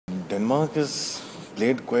Denmark has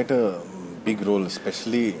played quite a big role,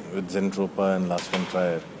 especially with Zentropa and Lars von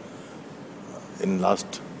Trier in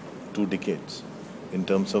last 2 decades in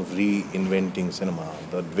terms of reinventing cinema.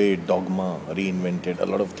 The way Dogma reinvented a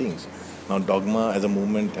lot of things. Now Dogma as a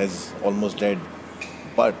movement has almost died,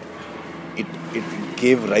 but it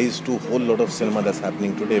gave rise to a whole lot of cinema that's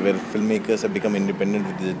happening today where filmmakers have become independent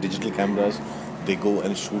with the digital cameras. They go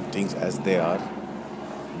and shoot things as they are.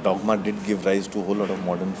 Dogma did give rise to a whole lot of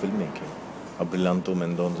modern filmmaking. Brillanto,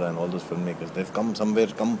 Mendonça and all those filmmakers, they've come from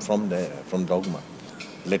there, from Dogma,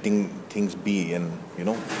 letting things be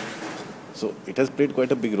so it has played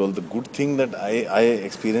quite a big role. The good thing that I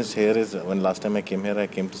experienced here is when last time I came here, I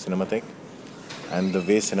came to Cinematheque, and the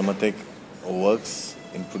way Cinematheque works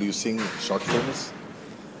in producing short films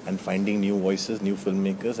and finding new voices, new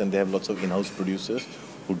filmmakers, and they have lots of in-house producers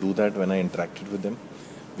who do that when I interacted with them,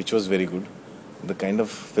 which was very good. The kind of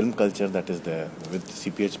film culture that is there with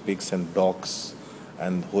CPH PIX and docs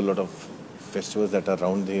and a whole lot of festivals that are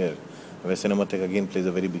around here where Cinematheque again plays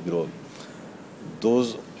a very big role.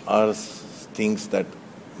 Those are things that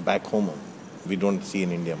back home we don't see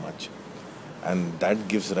in India much, and that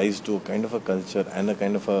gives rise to a kind of a culture and a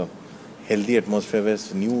kind of a healthy atmosphere where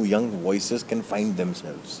new young voices can find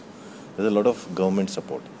themselves. There's a lot of government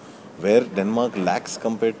support. Where Denmark lacks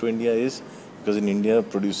compared to India is because in India,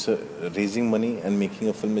 raising money and making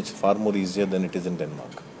a film is far more easier than it is in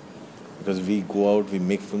Denmark. Because we go out, we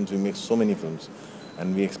make films, we make so many films,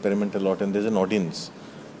 and we experiment a lot, and there's an audience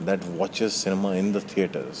that watches cinema in the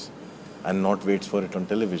theaters and not waits for it on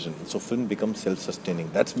television. So film becomes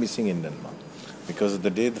self-sustaining. That's missing in Denmark. Because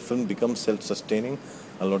the day the film becomes self-sustaining,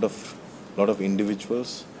 a lot of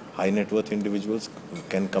individuals, high net worth individuals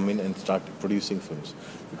can come in and start producing films.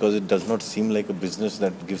 Because it does not seem like a business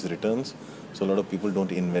that gives returns, so a lot of people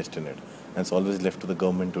don't invest in it. And it's always left to the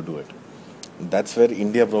government to do it. That's where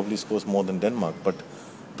India probably scores more than Denmark. But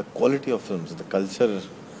the quality of films, the culture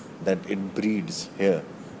that it breeds here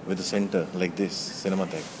with a center like this,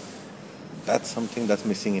 Cinematheque, that's something that's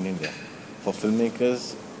missing in India. For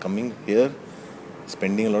filmmakers coming here,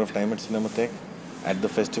 spending a lot of time at Cinematheque, at the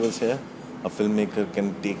festivals here, a filmmaker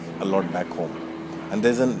can take a lot back home. And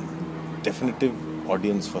there's a definitive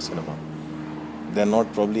audience for cinema. They're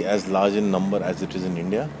not probably as large in number as it is in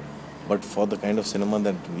India, but for the kind of cinema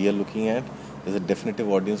that we are looking at, there's a definitive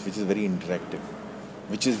audience which is very interactive,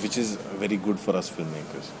 which is very good for us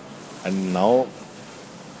filmmakers. And now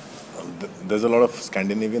there's a lot of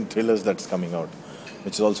Scandinavian thrillers that's coming out,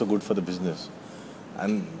 which is also good for the business.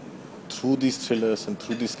 And through these thrillers and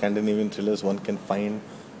through these Scandinavian thrillers, one can find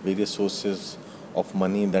various sources of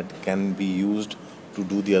money that can be used to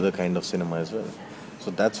do the other kind of cinema as well. So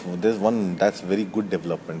that's very good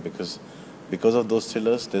development because of those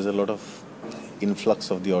thrillers, there's a lot of influx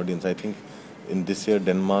of the audience. I think in this year, in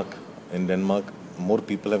Denmark, more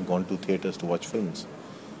people have gone to theaters to watch films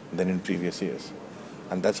than in previous years.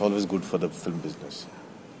 And that's always good for the film business.